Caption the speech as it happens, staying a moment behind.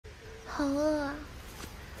好饿啊！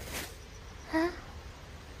啊，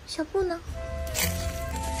小布呢？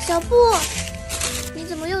小布，你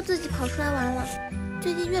怎么又自己跑出来玩了？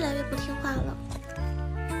最近越来越不听话了。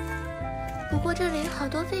不过这里好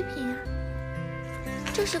多废品啊，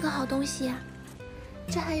这是个好东西呀。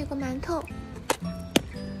这还有个馒头，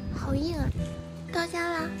好硬啊！到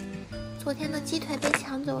家啦，昨天的鸡腿被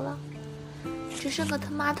抢走了，只剩个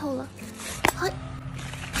tomato 了。嘿，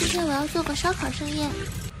今天我要做个烧烤盛宴。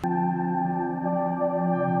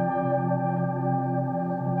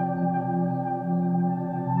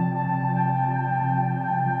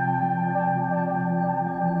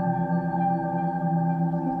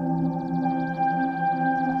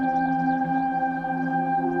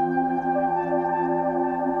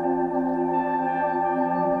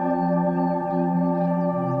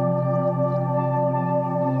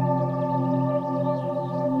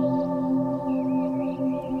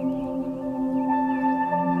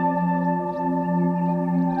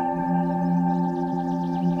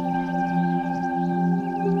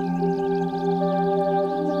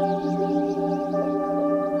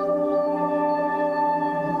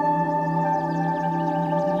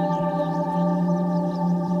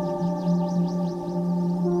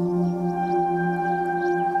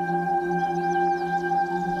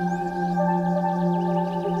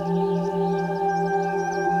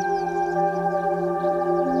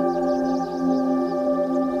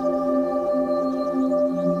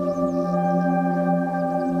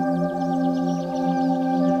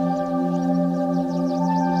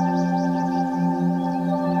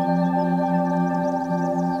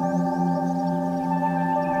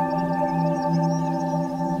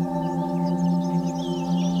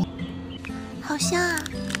好香啊，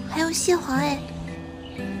还有蟹黄哎！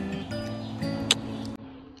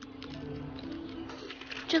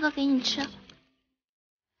这个给你吃。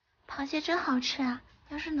螃蟹真好吃啊，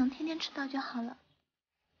要是能天天吃到就好了。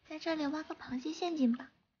在这里挖个螃蟹陷阱吧，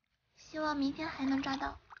希望明天还能抓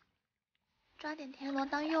到。抓点田螺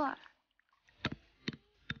当诱饵，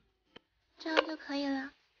这样就可以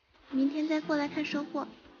了。明天再过来看收获。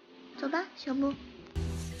走吧，小布。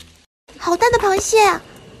好大的螃蟹啊！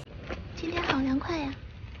今天好凉快呀！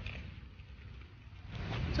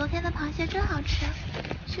昨天的螃蟹真好吃，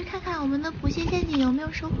去看看我们的捕蟹陷阱有没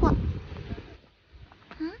有收获。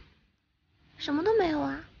什么都没有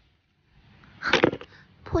啊！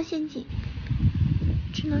破陷阱，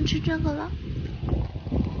只能吃这个了。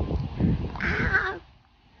啊！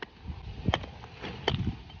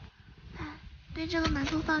哎，对这个馒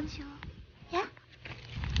头放弃了。呀，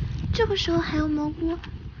这个时候还有蘑菇，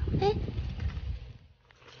哎。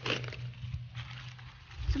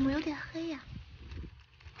怎么有点黑呀？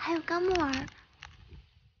还有钢木耳，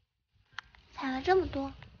采了这么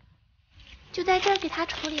多，就在这儿给它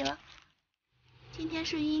处理了。今天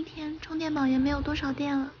是阴天，充电宝也没有多少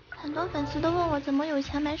电了。很多粉丝都问我怎么有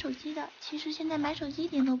钱买手机的，其实现在买手机一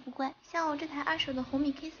点都不贵，像我这台二手的红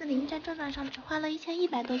米 K40，在转转上只花了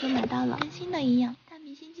1100多就买到了，跟新的一样，但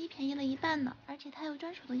比新机便宜了一半呢，而且它有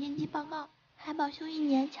专属的验机报告。还保修1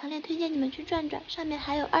年，强烈推荐你们去转转，上面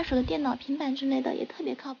还有二手的电脑、平板之类的，也特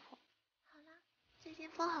别靠谱。好啦，最近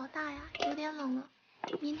风好大呀，有点冷了，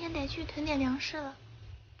明天得去囤点粮食了。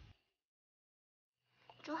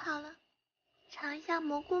煮好了，尝一下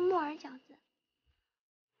蘑菇木耳饺子。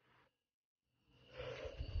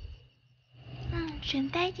真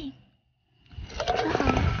带劲。吃好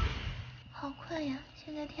了，好困呀，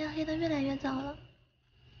现在天黑的越来越早了。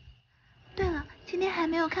对了，今天还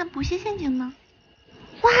没有看捕蟹陷阱呢。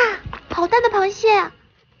哇，好大的螃蟹啊！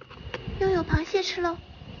又有螃蟹吃喽。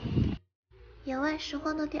野外拾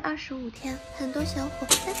荒的第25天，很多小伙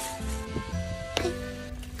伴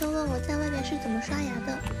都问我在外面是怎么刷牙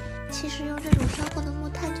的。其实用这种烧过的木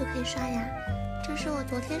炭就可以刷牙，这是我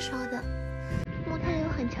昨天烧的。木炭有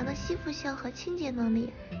很强的吸附性和清洁能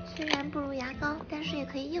力，虽然不如牙膏，但是也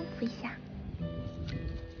可以应付一下。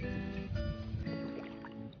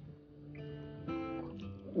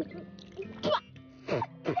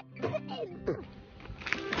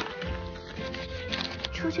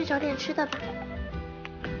出去找点吃的吧。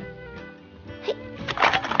嘿，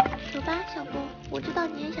走吧，小布，我知道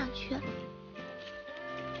你也想去。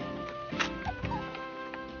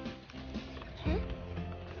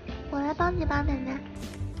我来帮你吧，奶奶。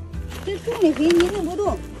这动的很，你动不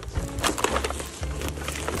动。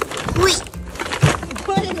喂，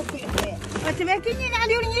我这个会会，我这边给你俩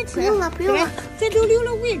留了一吃。不用了，不用了，这都留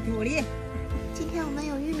了喂猪的。今天我们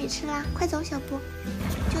有玉米吃啦，快走，小布，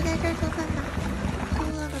就在这儿做饭吧。都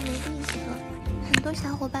饿得没力气了，很多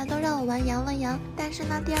小伙伴都让我玩羊了羊，但是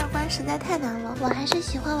那第2关实在太难了，我还是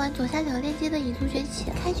喜欢玩左下角链接的蚁族崛起，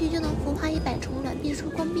开局就能孵化100重软壁树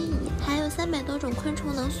工兵蚁，还有300多种昆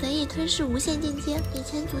虫能随意吞噬无限进阶，以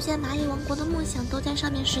前组建蚂蚁王国的梦想都在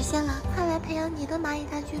上面实现了，快来培养你的蚂蚁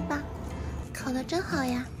大军吧！烤得真好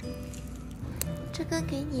呀，这根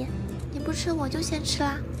给你，你不吃我就先吃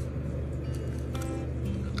啦，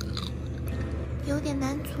有点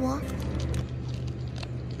难啄。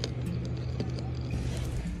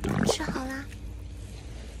吃好啦！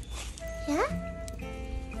耶，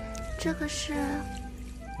这个是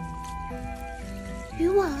渔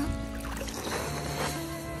网。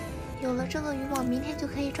有了这个渔网，明天就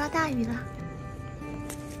可以抓大鱼了。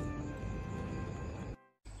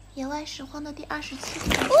野外拾荒的第27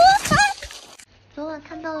天。昨晚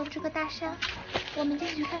看到了这个大山，我们进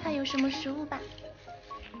去看看有什么食物吧。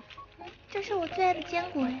这是我最爱的坚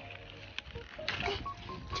果哎，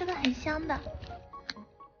这个很香的。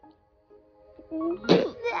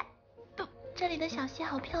这里的小溪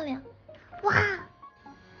好漂亮，哇，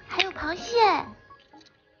还有螃蟹。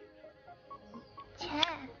切，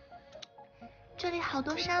这里好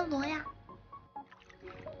多山螺呀，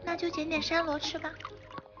那就捡点山螺吃吧，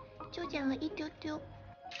就捡了一丢丢，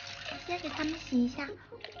先给它们洗一下。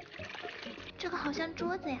这个好像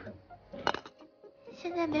桌子呀，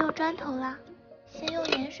现在没有砖头了，先用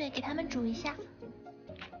盐水给它们煮一下。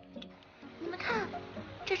你们看，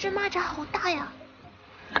这只蚂蚱好大呀！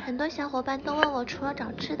很多小伙伴都问我，除了找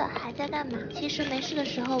吃的还在干嘛？其实没事的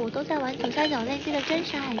时候，我都在玩左下角链接的真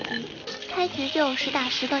山海经。开局就有实打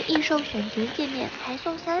实的异兽选择界面，还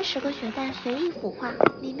送30个血袋随意孵化，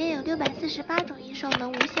里面有648种异兽能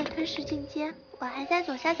无限吞噬进阶。我还在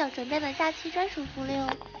左下角准备了假期专属福利哦！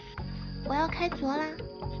我要开啄啦！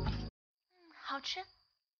好吃。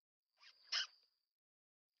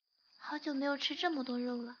好久没有吃这么多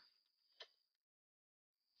肉了。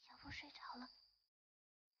小布睡着了。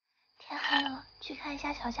天黑了，去看一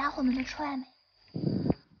下小家伙们都出来没？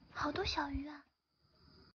好多小鱼啊！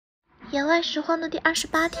野外拾荒的第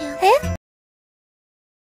28天。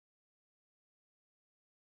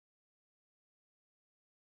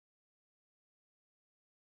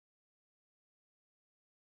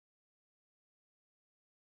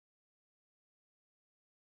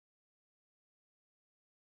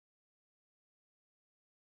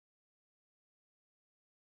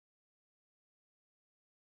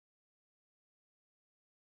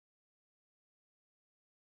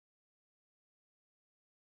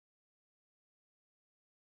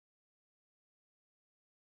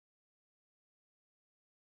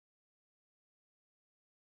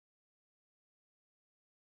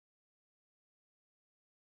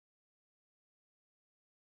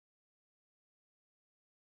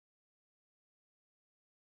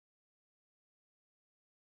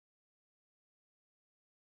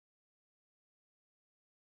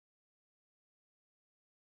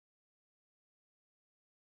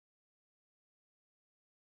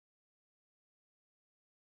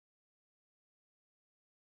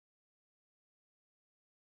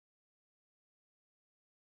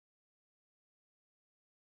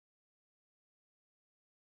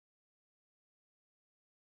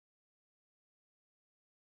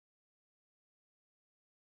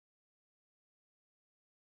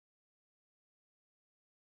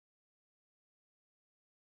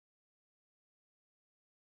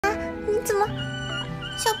你怎么，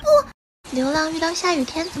小布？流浪遇到下雨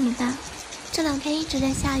天怎么办？这2天一直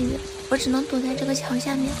在下雨，我只能躲在这个桥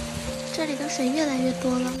下面。这里的水越来越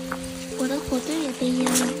多了，我的火堆也被淹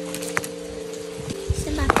了。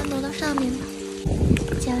先把它挪到上面吧。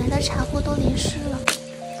捡来的茶货都淋湿了，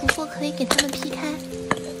不过可以给它们劈开，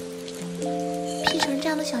劈成这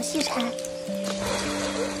样的小细柴，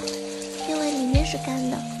因为里面是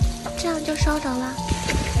干的，这样就烧着了。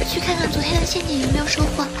去看看昨天的陷阱有没有收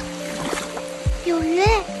获。有鱼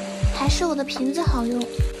哎，还是我的瓶子好用。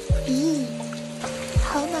咦，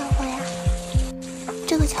好暖和呀！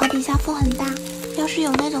这个桥底下风很大，要是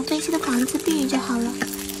有那种废弃的房子避雨就好了。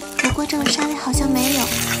不过这个山里好像没有，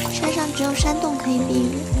山上只有山洞可以避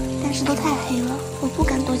雨，但是都太黑了，我不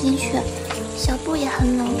敢躲进去。小布也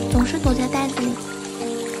很冷，总是躲在袋子里。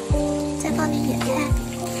再放点野菜。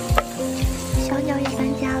小鸟也搬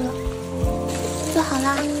家了。做好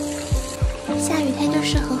啦，下雨天就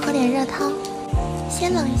适合喝点热汤。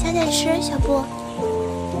先冷一下再吃，小布。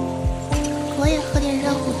我也喝点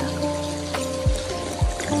热乎的，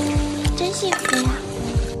真幸福呀！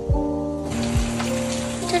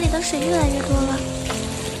这里的水越来越多了，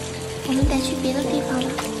我们得去别的地方了。